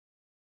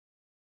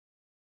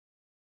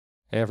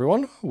Hey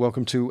everyone,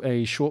 welcome to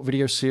a short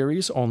video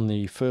series on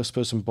the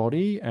first-person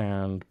body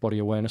and body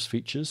awareness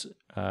features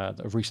that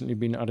have recently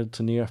been added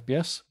to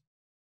NeoFPS.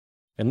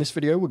 In this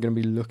video, we're going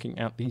to be looking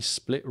at the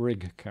split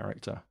rig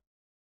character.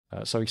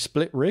 So a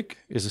split rig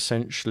is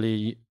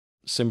essentially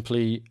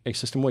simply a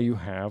system where you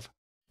have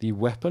the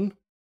weapon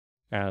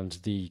and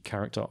the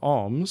character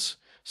arms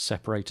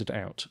separated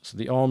out. So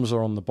the arms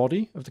are on the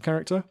body of the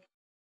character,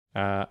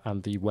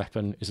 and the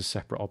weapon is a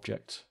separate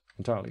object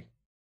entirely.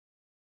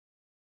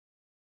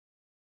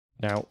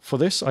 Now, for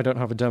this, I don't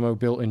have a demo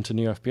built into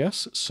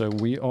NeoFPS, so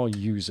we are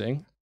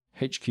using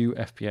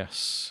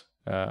HQFPS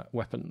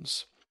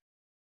weapons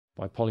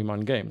by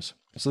Polymine Games.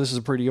 So this is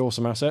a pretty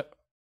awesome asset.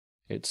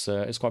 It's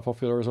quite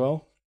popular as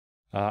well,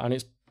 and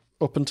it's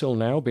up until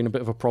now been a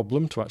bit of a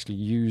problem to actually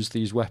use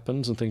these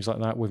weapons and things like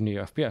that with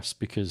NeoFPS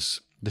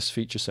because this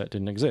feature set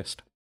didn't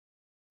exist.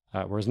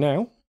 Whereas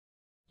now,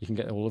 you can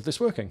get all of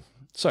this working.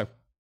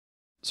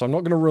 So I'm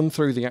not going to run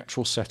through the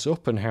actual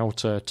setup and how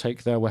to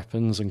take their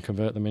weapons and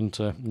convert them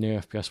into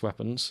NeoFPS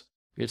weapons.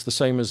 It's the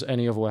same as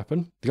any other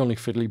weapon. The only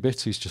fiddly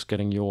bit is just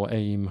getting your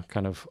aim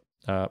kind of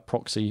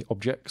proxy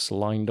objects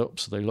lined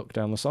up so they look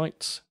down the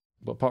sights.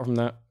 But apart from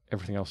that,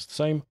 everything else is the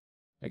same,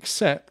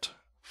 except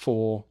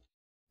for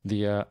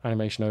the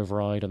animation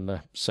override and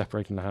the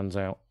separating the hands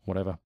out,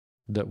 whatever,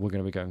 that we're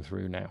going to be going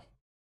through now.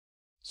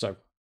 So,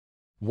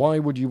 why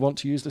would you want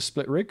to use this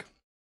split rig?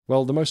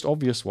 Well, the most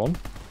obvious one,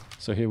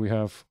 so here we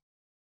have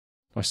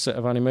my set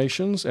of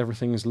animations.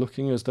 Everything is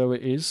looking as though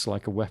it is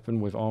like a weapon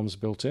with arms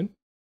built in.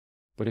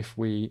 But if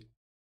we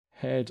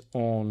head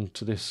on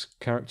to this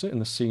character in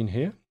the scene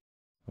here,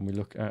 and we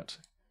look at,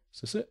 is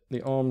this it?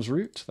 The arms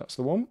root, that's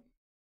the one.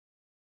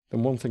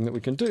 Then one thing that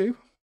we can do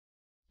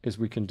is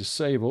we can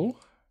disable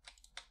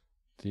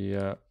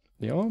the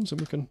arms and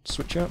we can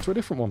switch out to a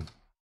different one.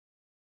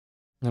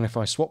 And if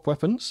I swap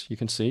weapons, you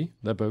can see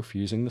they're both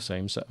using the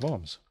same set of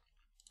arms.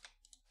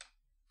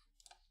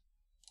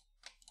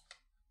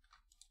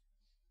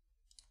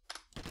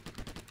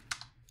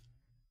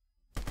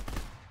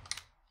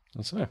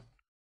 And so,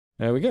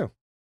 there we go.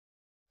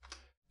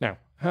 Now,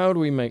 how do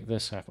we make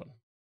this happen?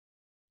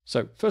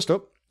 So, first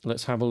up,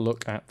 let's have a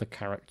look at the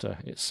character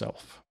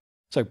itself.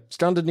 So,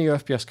 standard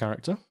NeoFPS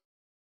character.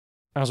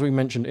 As we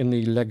mentioned in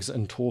the legs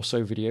and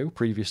torso video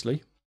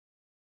previously,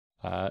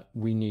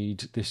 we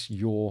need this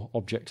yaw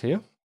object here.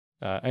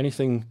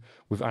 Anything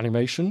with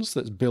animations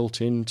that's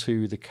built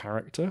into the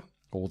character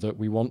or that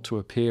we want to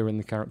appear in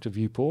the character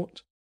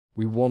viewport,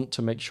 we want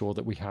to make sure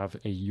that we have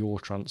a yaw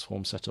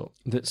transform set up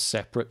that's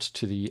separate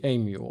to the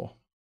aim yaw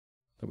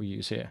that we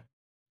use here.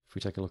 If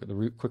we take a look at the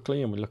root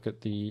quickly and we look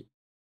at the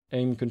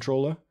aim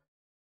controller,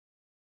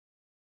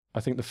 I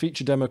think the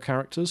feature demo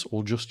characters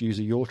all just use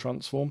a yaw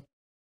transform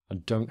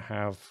and don't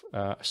have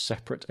a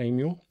separate aim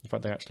yaw. In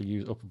fact, they actually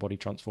use upper body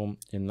transform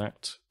in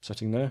that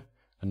setting there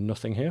and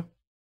nothing here.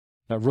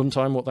 Now,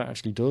 runtime, what that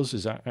actually does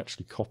is that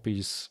actually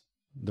copies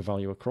the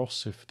value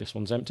across if this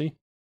one's empty.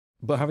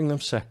 But having them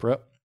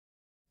separate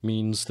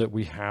means that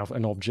we have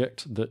an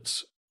object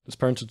that's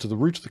parented to the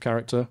root of the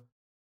character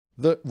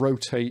that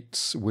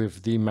rotates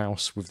with the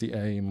mouse with the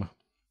aim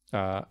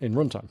in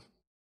runtime.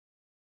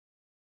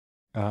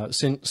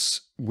 Since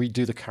we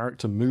do the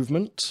character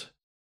movement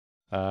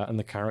and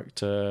the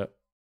character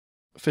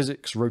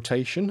physics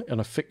rotation in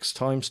a fixed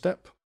time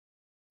step,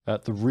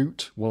 the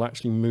root will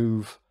actually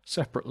move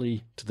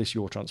separately to this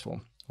yaw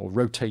transform, or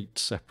rotate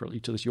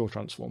separately to this yaw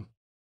transform,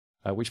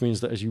 which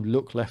means that as you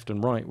look left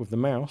and right with the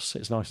mouse,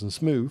 it's nice and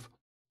smooth,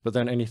 but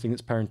then anything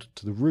that's parented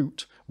to the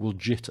root will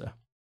jitter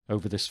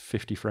over this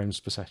 50 frames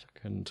per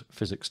second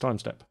physics time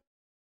step.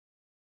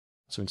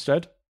 So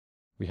instead,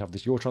 we have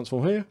this yaw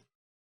transform here.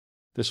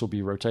 This will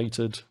be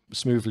rotated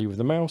smoothly with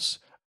the mouse,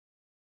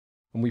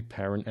 and we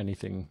parent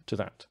anything to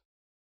that.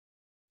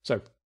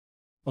 So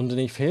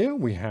underneath here,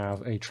 we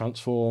have a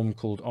transform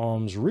called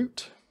arms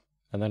root,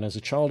 and then as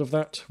a child of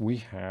that, we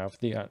have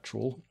the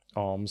actual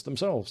arms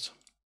themselves.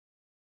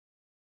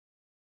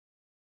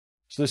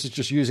 So this is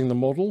just using the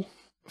model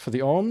for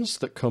the arms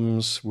that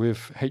comes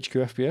with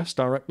HQFPS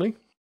directly.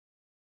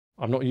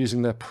 I'm not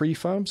using their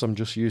prefabs, I'm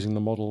just using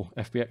the model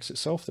FBX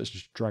itself that's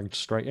just dragged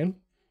straight in.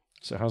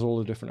 So it has all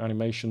the different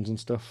animations and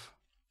stuff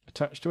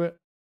attached to it.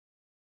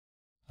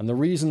 And the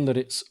reason that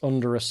it's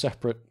under a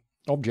separate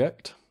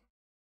object,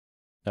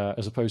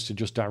 as opposed to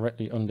just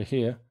directly under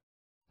here,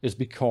 is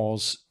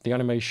because the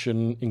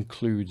animation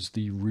includes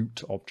the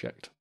root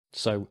object.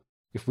 So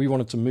if we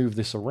wanted to move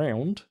this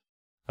around,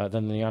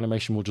 then the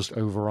animation will just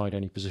override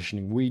any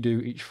positioning we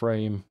do each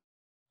frame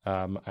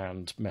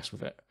and mess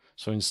with it.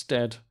 So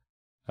instead,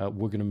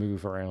 we're going to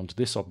move around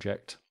this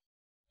object,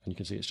 and you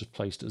can see it's just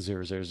placed at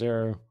 0, 0,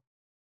 0.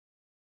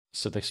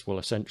 So this will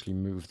essentially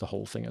move the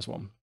whole thing as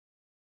one.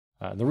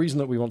 The reason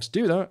that we want to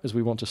do that is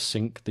we want to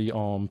sync the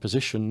arm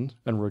position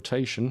and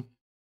rotation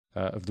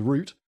of the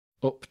root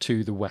up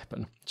to the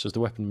weapon. So as the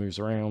weapon moves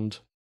around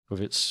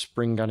with its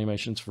spring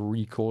animations for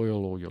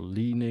recoil or you're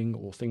leaning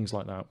or things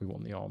like that, we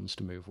want the arms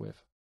to move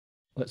with.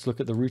 Let's look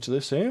at the root of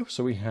this here.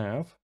 So we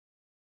have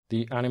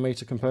the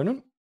Animator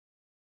Component.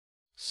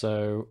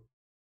 So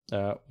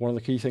One of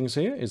the key things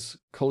here is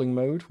culling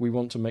mode. We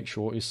want to make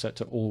sure is set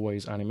to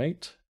always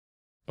animate.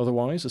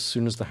 Otherwise, as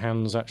soon as the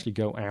hands actually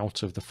go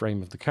out of the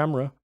frame of the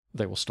camera,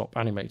 they will stop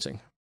animating,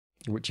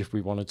 which if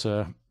we wanted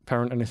to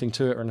parent anything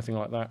to it or anything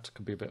like that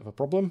could be a bit of a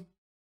problem.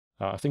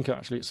 I think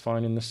actually it's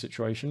fine in this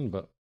situation,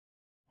 but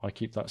I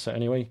keep that set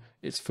anyway.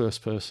 It's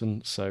first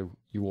person, so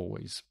you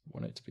always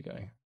want it to be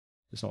going.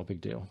 It's not a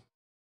big deal.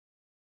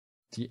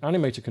 The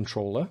Animator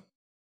controller,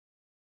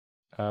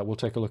 we'll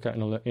take a look at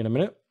in a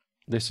minute.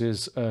 This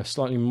is a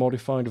slightly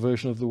modified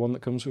version of the one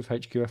that comes with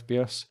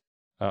HQFPS.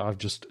 I've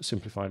just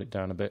simplified it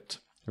down a bit,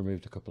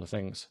 removed a couple of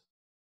things.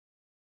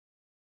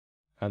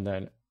 And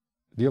then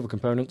the other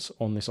components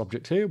on this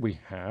object here, we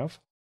have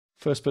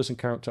first-person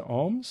character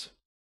arms.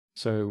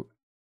 So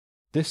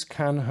this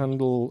can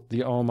handle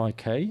the arm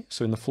IK.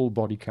 So in the full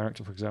body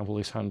character, for example,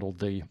 this handled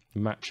the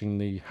matching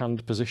the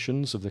hand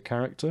positions of the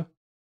character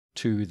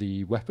to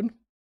the weapon.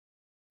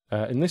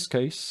 In this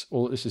case,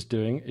 all this is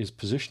doing is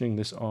positioning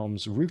this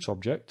arm's root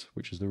object,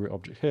 which is the root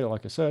object here,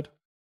 like I said,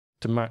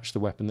 to match the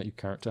weapon that your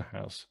character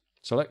has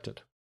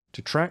selected.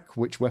 To track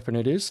which weapon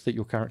it is that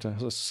your character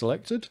has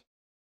selected,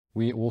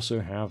 we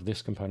also have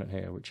this component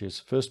here, which is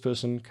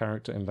first-person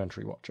character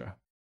inventory watcher.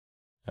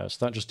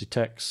 So that just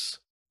detects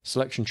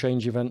selection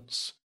change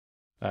events,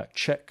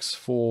 checks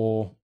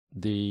for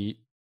the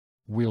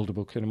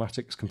wieldable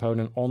kinematics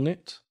component on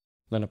it,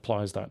 then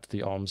applies that to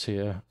the arms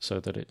here so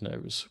that it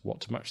knows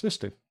what to match this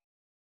to.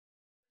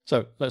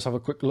 So let's have a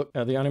quick look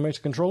at the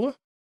Animator controller.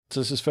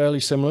 So this is fairly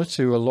similar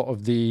to a lot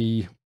of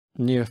the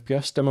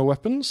NeoFPS demo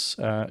weapons,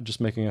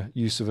 just making a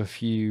use of a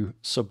few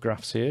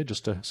subgraphs here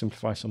just to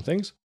simplify some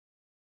things.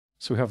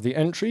 So we have the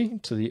entry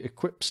to the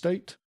equip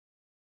state,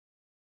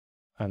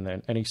 and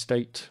then any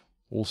state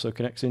also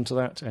connects into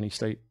that. Any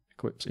state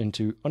equips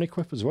into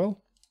unequip as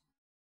well.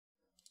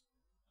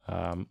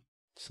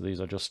 So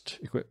these are just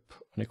equip,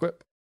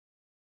 unequip,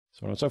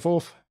 so on and so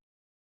forth.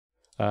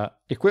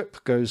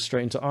 Equip goes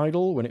straight into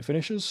idle when it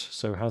finishes,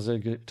 so has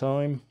exit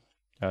time,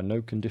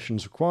 no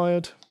conditions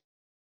required.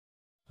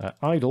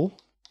 Idle,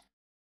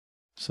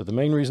 so the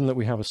main reason that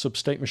we have a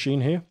substate machine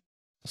here,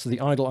 so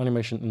the idle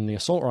animation in the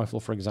assault rifle,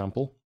 for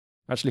example,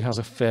 actually has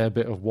a fair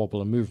bit of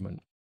wobble and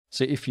movement.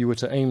 So if you were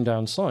to aim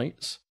down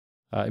sights,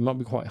 it might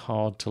be quite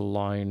hard to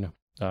line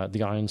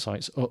the iron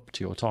sights up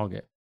to your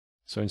target.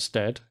 So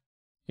instead,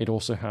 it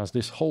also has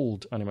this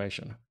hold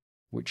animation,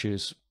 which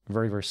is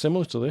very, very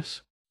similar to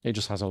this. It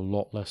just has a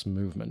lot less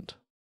movement.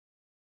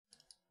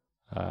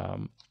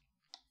 So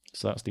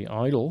that's the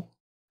idle.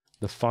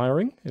 The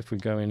firing, if we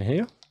go in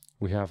here,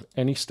 we have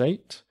any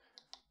state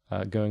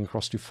going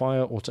across to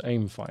fire or to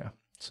aim fire.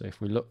 So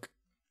if we look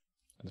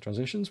at the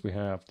transitions, we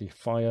have the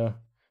fire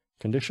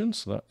conditions,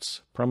 so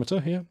that's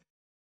parameter here,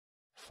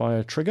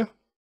 fire trigger,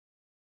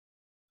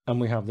 and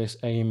we have this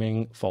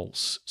aiming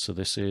false. So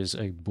this is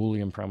a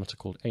Boolean parameter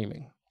called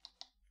aiming.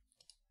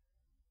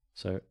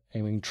 So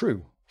aiming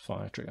true,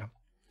 fire trigger.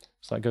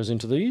 So that goes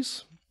into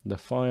these, the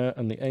fire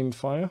and the aim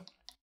fire.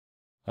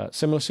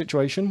 Similar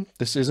situation.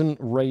 This isn't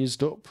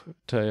raised up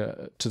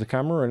to the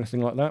camera or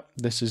anything like that.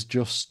 This is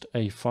just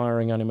a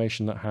firing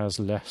animation that has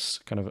less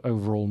kind of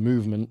overall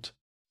movement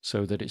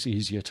so that it's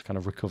easier to kind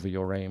of recover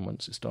your aim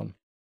once it's done.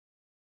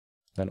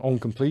 Then on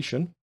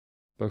completion,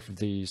 both of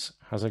these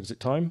has exit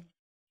time,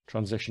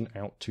 transition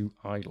out to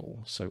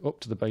idle. So up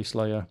to the base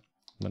layer and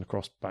then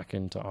across back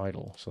into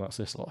idle. So that's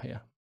this lot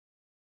here.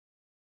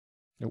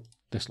 Nope,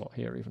 this lot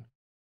here even.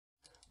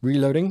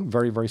 Reloading,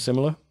 very, very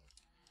similar.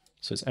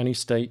 So it's any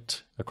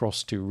state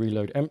across to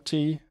reload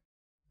empty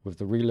with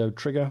the reload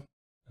trigger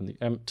and the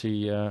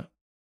empty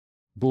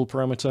bool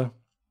parameter.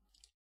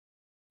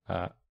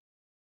 And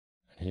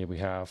here we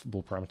have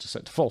bool parameter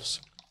set to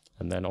false.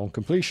 And then on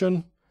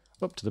completion,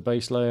 up to the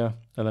base layer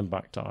and then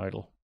back to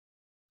idle.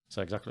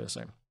 So exactly the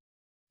same.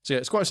 So yeah,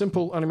 it's quite a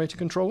simple animator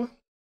controller,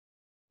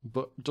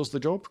 but does the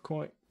job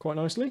quite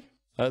nicely.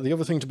 The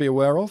other thing to be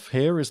aware of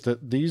here is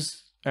that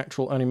these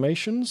actual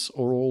animations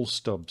are all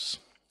stubs.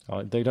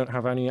 They don't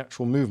have any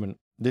actual movement.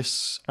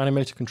 This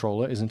animator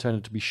controller is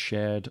intended to be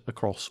shared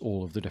across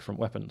all of the different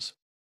weapons.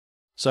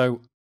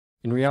 So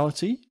in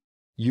reality,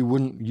 you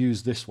wouldn't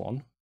use this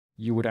one.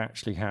 You would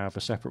actually have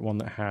a separate one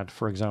that had,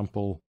 for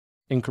example,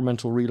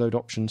 incremental reload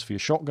options for your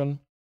shotgun.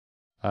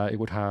 It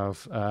would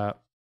have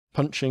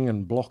punching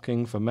and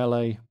blocking for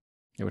melee.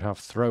 It would have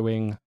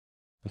throwing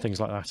and things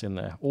like that in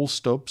there. All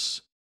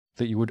stubs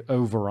that you would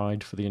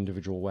override for the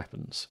individual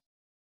weapons.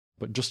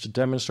 But just to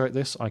demonstrate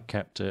this, I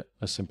kept it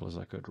as simple as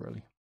I could,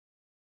 really.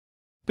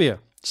 But yeah,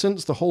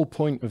 since the whole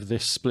point of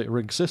this split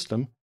rig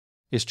system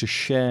is to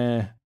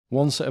share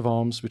one set of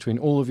arms between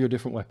all of your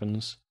different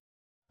weapons,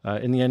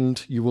 in the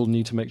end, you will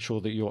need to make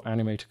sure that your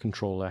animator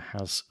controller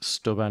has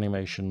stub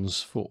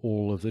animations for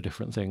all of the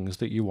different things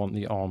that you want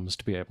the arms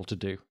to be able to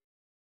do.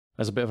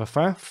 There's a bit of a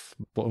faff,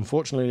 but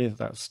unfortunately,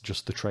 that's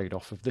just the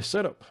trade-off of this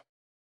setup.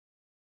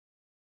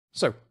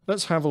 So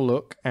let's have a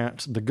look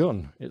at the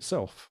gun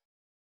itself.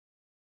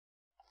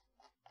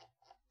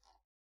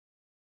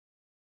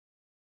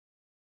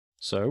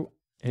 So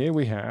here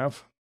we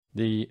have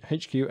the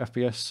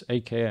HQFPS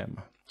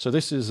AKM. So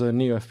this is a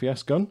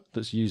NeoFPS gun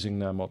that's using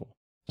their model.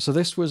 So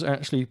this was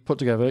actually put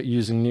together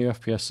using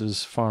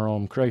NeoFPS's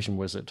firearm creation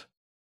wizard.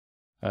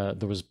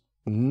 There was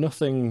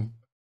nothing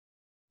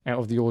out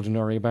of the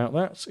ordinary about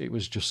that. It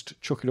was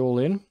just chuck it all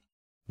in.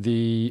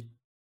 The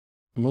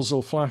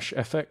muzzle flash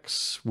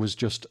FX was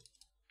just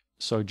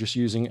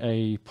using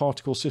a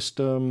particle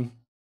system.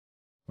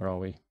 Where are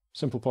we?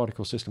 Simple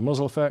particle system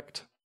muzzle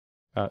effect.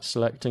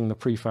 Selecting the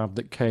prefab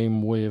that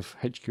came with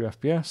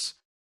HQFPS.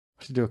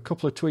 I had to do a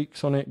couple of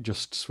tweaks on it,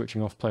 just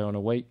switching off play on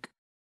awake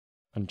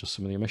and just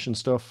some of the emission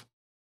stuff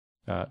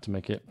to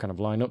make it kind of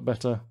line up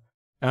better.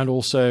 And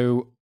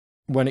also,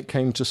 when it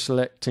came to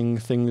selecting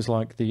things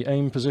like the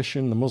aim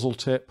position, the muzzle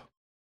tip,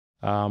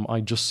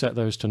 I just set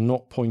those to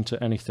not point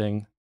at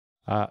anything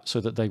so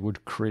that they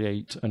would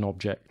create an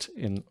object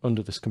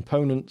under this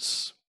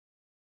components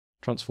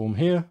transform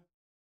here,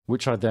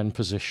 which I then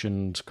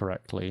positioned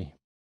correctly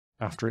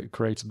after it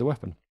created the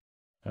weapon.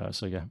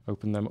 So yeah,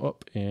 open them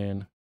up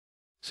in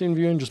scene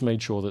view and just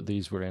made sure that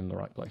these were in the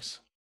right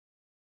place.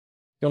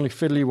 The only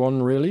fiddly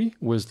one really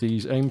was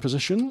these aim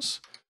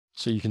positions.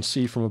 So you can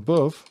see from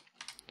above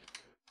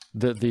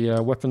that the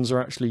weapons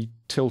are actually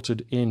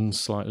tilted in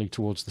slightly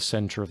towards the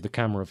center of the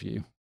camera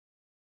view.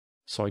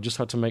 So I just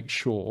had to make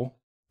sure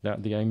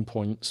that the aim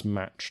points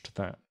matched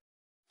that.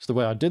 So the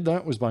way I did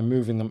that was by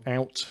moving them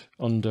out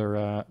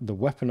under the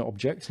weapon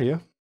object here,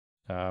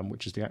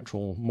 which is the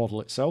actual model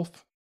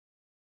itself,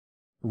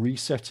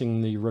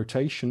 resetting the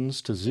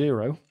rotations to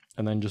 0,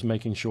 and then just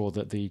making sure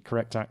that the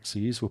correct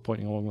axes were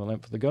pointing along the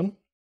length of the gun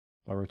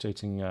by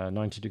rotating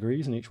 90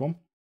 degrees in each one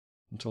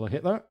until I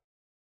hit that,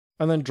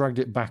 and then dragged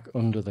it back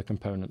under the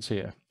components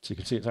here. So you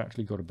can see it's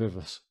actually got a bit of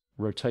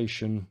a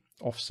rotation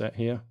offset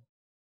here,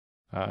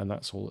 and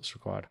that's all that's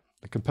required.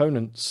 The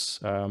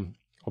components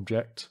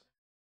object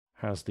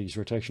has these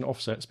rotation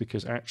offsets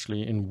because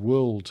actually in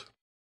world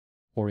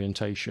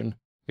orientation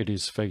it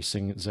is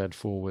facing Z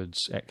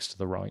forwards, X to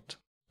the right.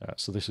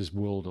 So this is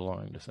world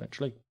aligned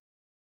essentially.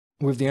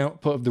 With the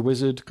output of the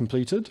wizard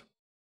completed,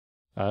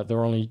 there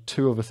are only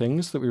 2 other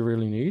things that we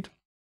really need.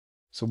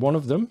 So one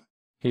of them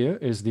here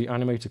is the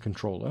animator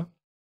controller.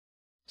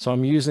 So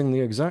I'm using the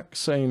exact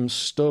same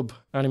stub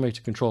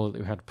animator controller that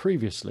we had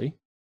previously,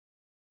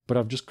 but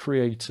I've just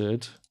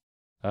created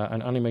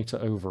an animator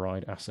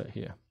override asset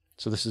here.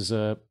 So this is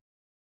a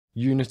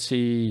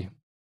Unity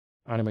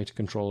animator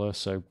controller.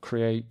 So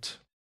create,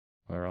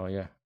 where are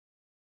you?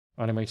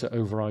 Animator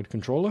override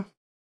controller.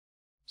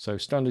 So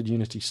standard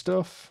Unity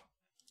stuff,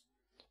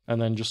 and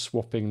then just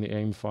swapping the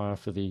aim fire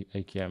for the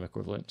AKM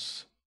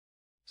equivalents.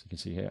 So you can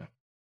see here.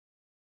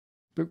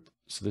 Boop.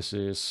 So this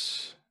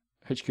is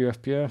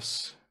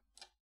HQFPS,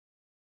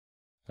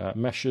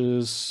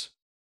 meshes,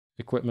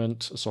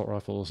 equipment, assault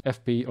rifles,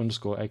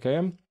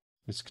 FP_AKM.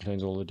 This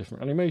contains all the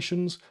different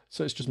animations,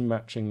 so it's just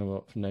matching them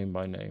up name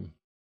by name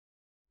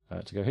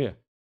to go here.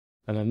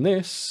 And then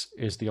this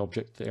is the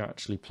object that I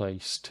actually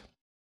placed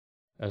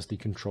as the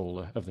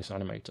controller of this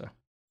animator.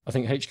 I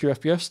think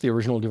HQFPS, the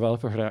original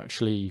developer, had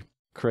actually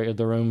created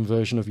their own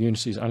version of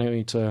Unity's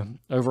animator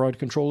override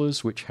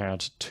controllers, which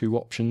had 2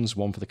 options,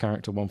 one for the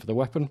character, one for the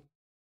weapon.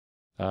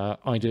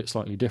 I did it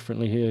slightly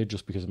differently here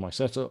just because of my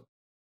setup.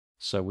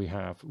 So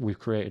we've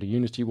created a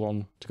Unity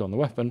one to go on the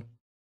weapon,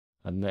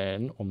 and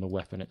then on the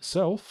weapon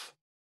itself,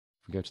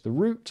 if we go to the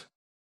root,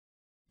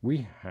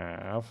 we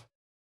have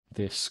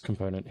this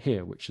component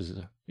here, which is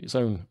its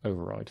own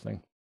override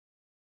thing.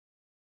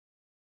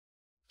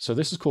 So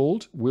this is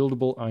called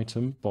Wieldable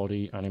Item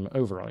Body Anim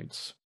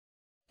Overrides.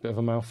 Bit of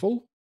a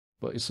mouthful,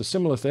 but it's a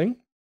similar thing.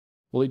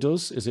 All it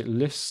does is it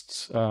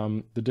lists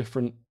the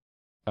different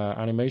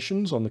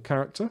animations on the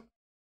character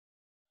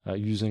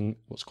using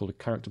what's called a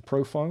character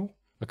profile.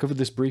 I covered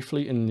this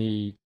briefly in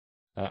the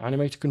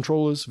animator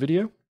controllers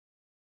video,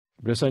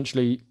 but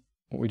essentially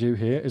what we do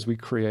here is we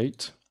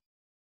create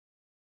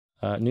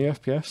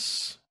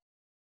NeoFPS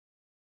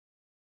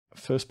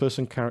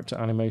first-person character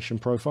animation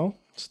profile.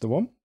 It's the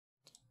one.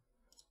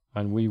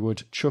 And we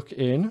would chuck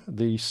in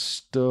the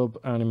Stub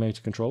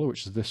animator controller,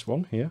 which is this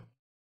one here.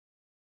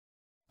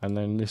 And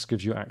then this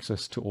gives you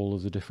access to all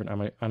of the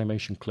different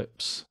animation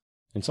clips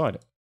inside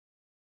it.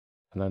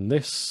 And then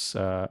this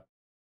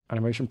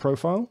animation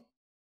profile,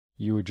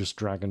 you would just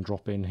drag and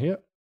drop in here.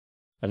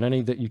 And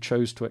any that you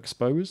chose to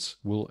expose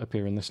will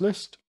appear in this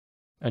list.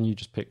 And you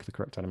just pick the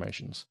correct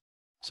animations.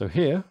 So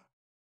here,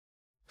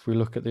 if we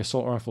look at the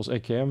Assault Rifles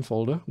AKM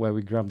folder, where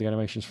we grab the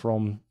animations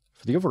from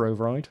for the other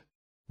override,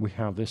 we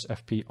have this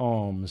FP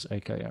Arms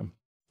AKM.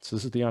 So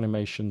this is the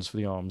animations for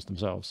the arms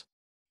themselves.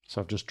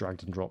 So I've just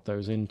dragged and dropped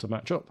those in to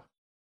match up.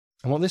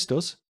 And what this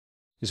does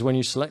is when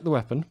you select the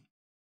weapon,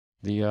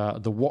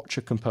 the watcher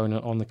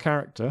component on the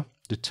character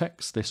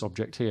detects this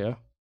object here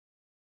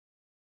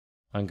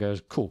and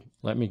goes, cool,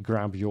 let me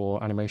grab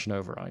your animation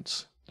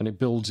overrides. Then it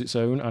builds its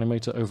own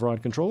animator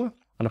override controller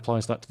and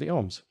applies that to the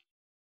arms.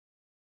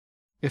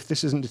 If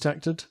this isn't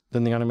detected,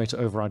 then the animator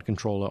override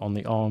controller on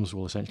the arms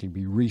will essentially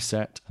be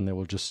reset and they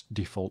will just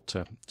default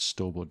to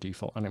stub or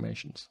default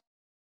animations.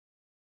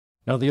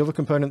 Now the other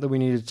component that we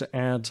needed to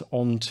add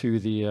onto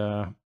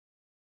the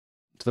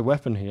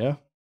weapon here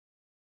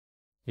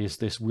is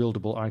this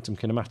wieldable item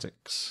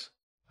kinematics.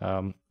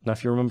 Now,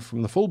 if you remember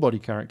from the full body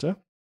character,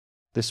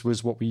 this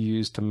was what we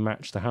used to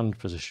match the hand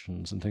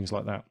positions and things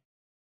like that.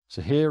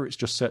 So here it's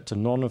just set to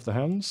none of the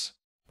hands.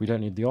 We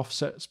don't need the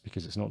offsets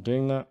because it's not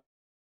doing that.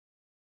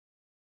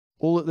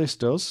 All that this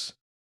does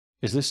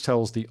is this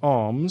tells the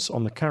arms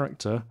on the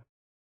character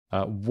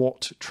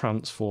what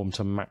transform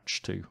to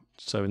match to.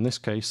 So in this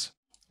case,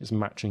 it's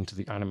matching to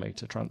the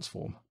animator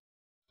transform.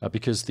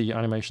 Because the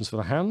animations for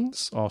the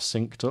hands are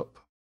synced up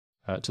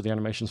to the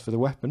animations for the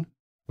weapon,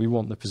 we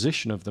want the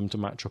position of them to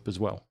match up as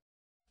well.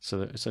 So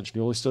that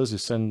essentially all this does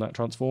is send that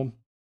transform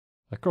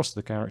across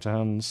the character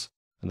hands,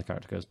 and the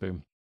character goes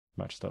boom,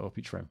 matches that up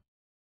each frame.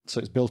 So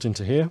it's built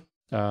into here.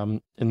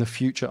 In the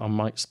future, I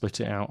might split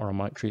it out, or I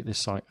might treat this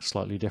site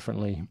slightly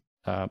differently.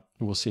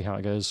 We'll see how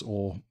it goes,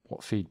 or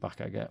what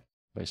feedback I get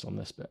based on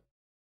this bit.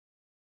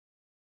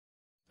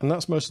 And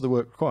that's most of the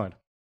work required.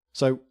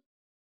 So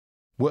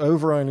we're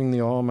overriding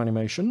the arm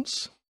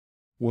animations.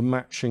 We're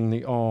matching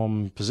the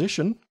arm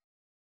position.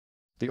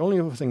 The only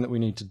other thing that we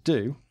need to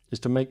do is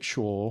to make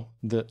sure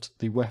that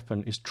the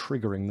weapon is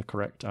triggering the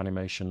correct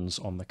animations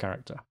on the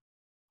character.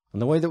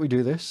 And the way that we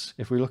do this,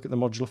 if we look at the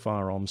modular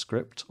firearm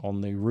script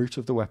on the root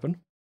of the weapon,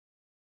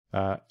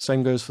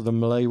 same goes for the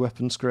melee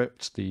weapon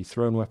script, the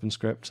thrown weapon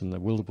script, and the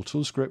wieldable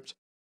tool script,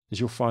 is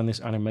you'll find this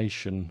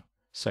animation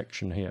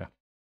section here.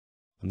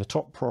 And the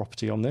top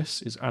property on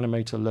this is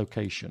animator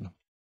location.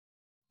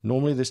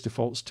 Normally this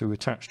defaults to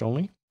attached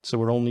only, so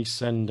we're only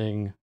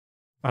sending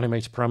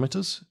animator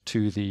parameters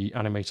to the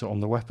animator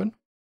on the weapon.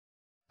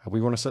 We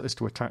want to set this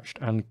to attached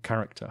and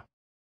character.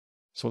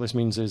 So what this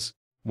means is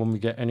when we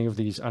get any of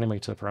these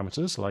animator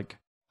parameters, like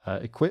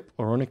equip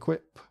or unequip,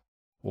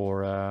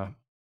 or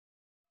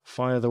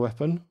fire the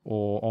weapon,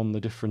 or on the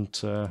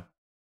different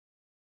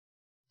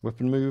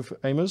weapon move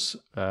aimers,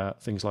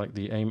 things like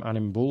the aim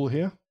anim bull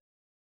here,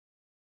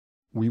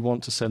 we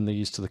want to send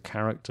these to the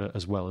character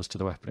as well as to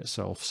the weapon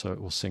itself, so it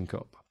will sync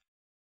up.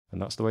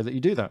 And that's the way that you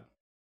do that.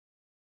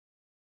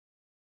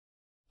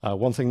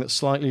 One thing that's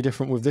slightly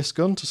different with this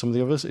gun to some of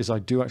the others is I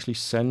do actually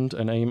send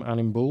an aim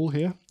anim bull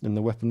here in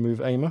the weapon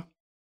move aimer.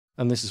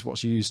 And this is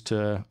what's used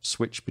to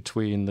switch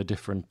between the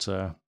different,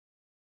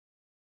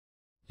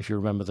 if you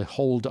remember, the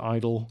hold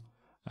idle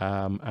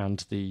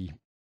and the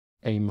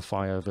aim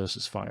fire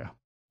versus fire,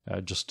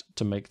 just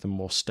to make them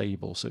more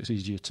stable so it's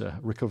easier to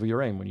recover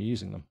your aim when you're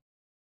using them.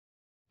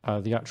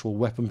 The actual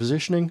weapon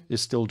positioning is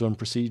still done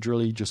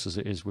procedurally, just as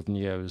it is with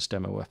Neo's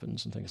demo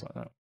weapons and things like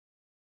that.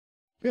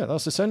 Yeah,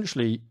 that's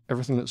essentially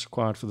everything that's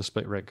required for the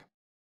split rig.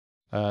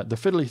 The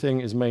fiddly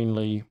thing is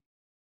mainly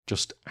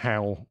just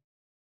how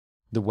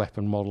the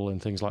weapon model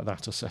and things like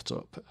that are set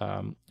up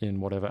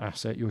in whatever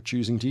asset you're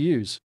choosing to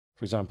use.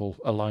 For example,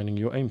 aligning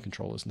your aim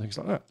controllers and things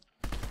like that.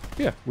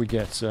 Yeah, we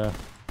get some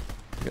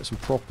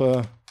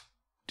proper,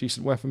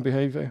 decent weapon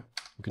behavior.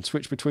 We can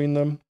switch between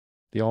them.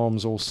 The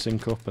arms all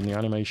sync up and the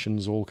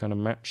animations all kind of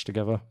match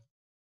together.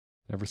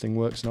 Everything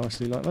works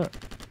nicely like that.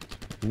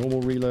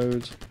 Normal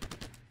reload.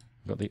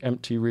 Got the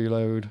empty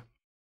reload.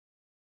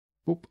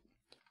 Boop.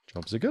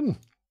 Jobs are good.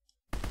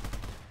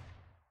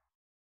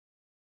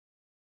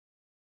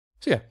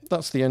 So yeah,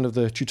 that's the end of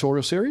the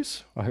tutorial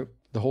series. I hope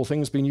the whole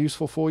thing's been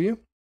useful for you.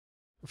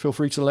 Feel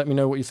free to let me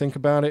know what you think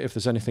about it. If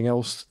there's anything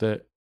else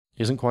that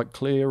isn't quite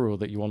clear or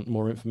that you want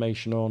more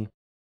information on,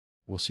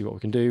 we'll see what we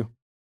can do.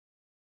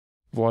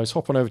 Otherwise,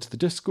 hop on over to the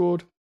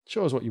Discord,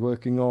 show us what you're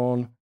working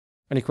on,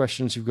 any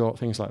questions you've got,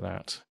 things like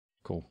that.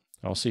 Cool.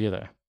 I'll see you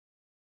there.